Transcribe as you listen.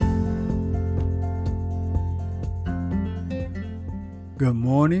Good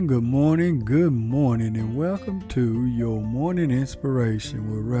morning, and welcome to your morning inspiration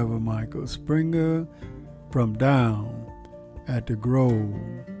with Reverend Michael Springer from Down at the Grove.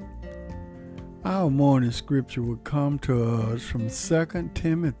 Our morning scripture will come to us from 2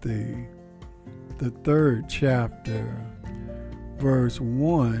 Timothy, the 3rd chapter, verse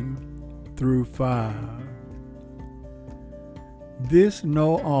 1 through 5. This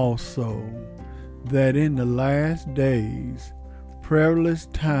know also, that in the last days perilous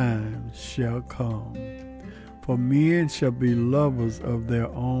times shall come, for men shall be lovers of their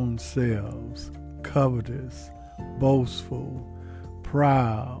own selves, covetous, boastful,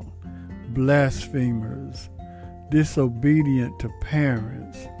 proud, blasphemers, disobedient to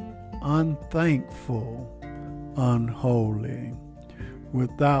parents, unthankful, unholy,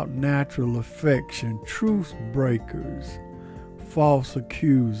 without natural affection, truce breakers, false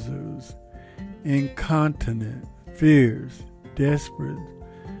accusers, incontinent, fierce, desperate,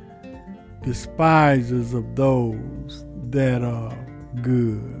 despisers of those that are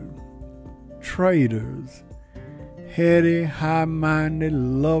good, traitors, heady, high-minded,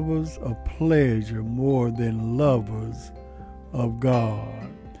 lovers of pleasure more than lovers of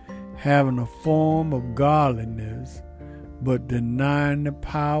God, having a form of godliness, but denying the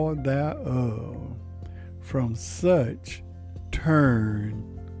power thereof. From such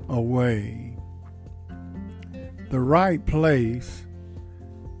turn away. The right place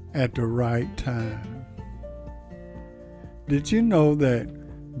at the right time. Did you know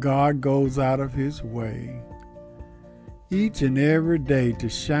that God goes out of his way each and every day to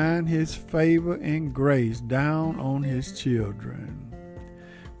shine his favor and grace down on his children?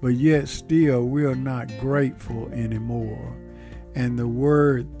 But yet still we are not grateful anymore. And the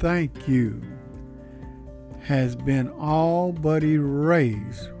word thank you has been all but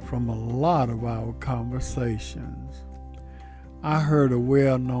erased from a lot of our conversations. I heard a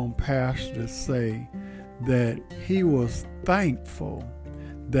well-known pastor say that he was thankful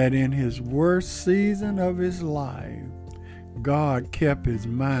that in his worst season of his life, God kept his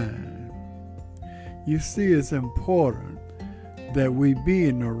mind. You see, it's important that we be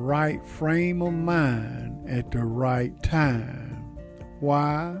in the right frame of mind at the right time.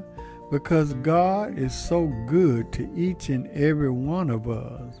 Why? Because God is so good to each and every one of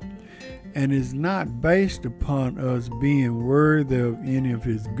us, and is not based upon us being worthy of any of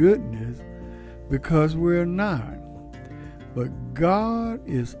his goodness, because we're not. But God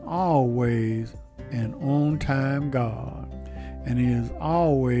is always an on-time God, and he is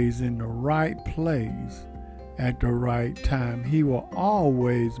always in the right place at the right time. He will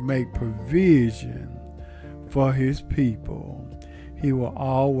always make provision for his people. He will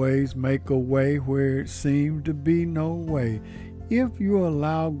always make a way where it seemed to be no way. If you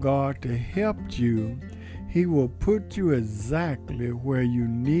allow God to help you, he will put you exactly where you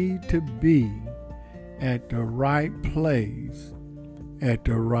need to be at the right place at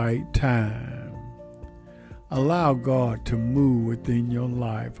the right time. Allow God to move within your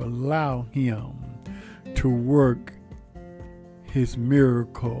life. Allow him to work his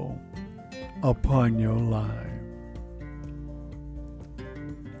miracle upon your life.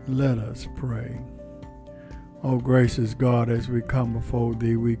 Let us pray. Oh, gracious God, as we come before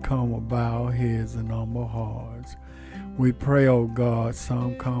thee, we come with bowed heads and humble hearts. We pray, oh God,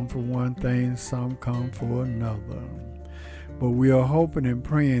 some come for one thing, some come for another. But we are hoping and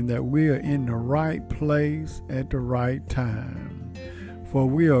praying that we are in the right place at the right time. For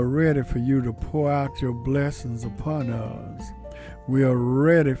we are ready for you to pour out your blessings upon us. We are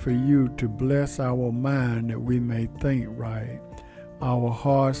ready for you to bless our mind that we may think right, our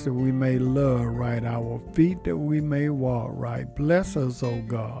hearts that we may love right, our feet that we may walk right. Bless us, O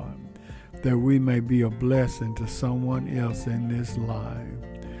God, that we may be a blessing to someone else in this life.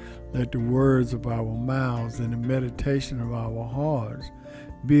 Let the words of our mouths and the meditation of our hearts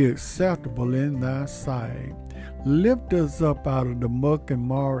be acceptable in thy sight. Lift us up out of the muck and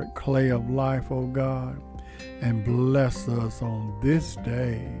marred clay of life, O God, and bless us on this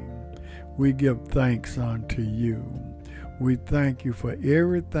day. We give thanks unto you. We thank you for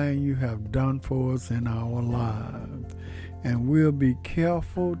everything you have done for us in our lives. And we'll be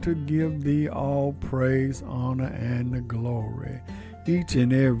careful to give thee all praise, honor, and the glory each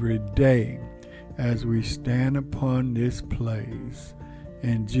and every day as we stand upon this place.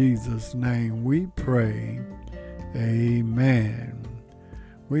 In Jesus' name we pray. Amen.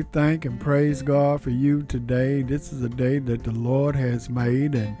 We thank and praise God for you today. This is a day that the Lord has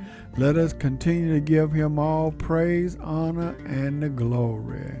made, and let us continue to give him all praise, honor, and the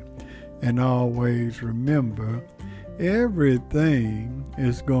glory. And always remember, everything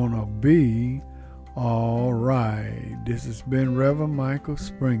is going to be All right, this has been Reverend Michael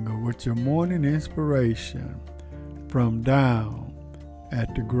Springer with your morning inspiration from Down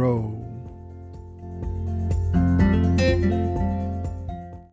at the Grove.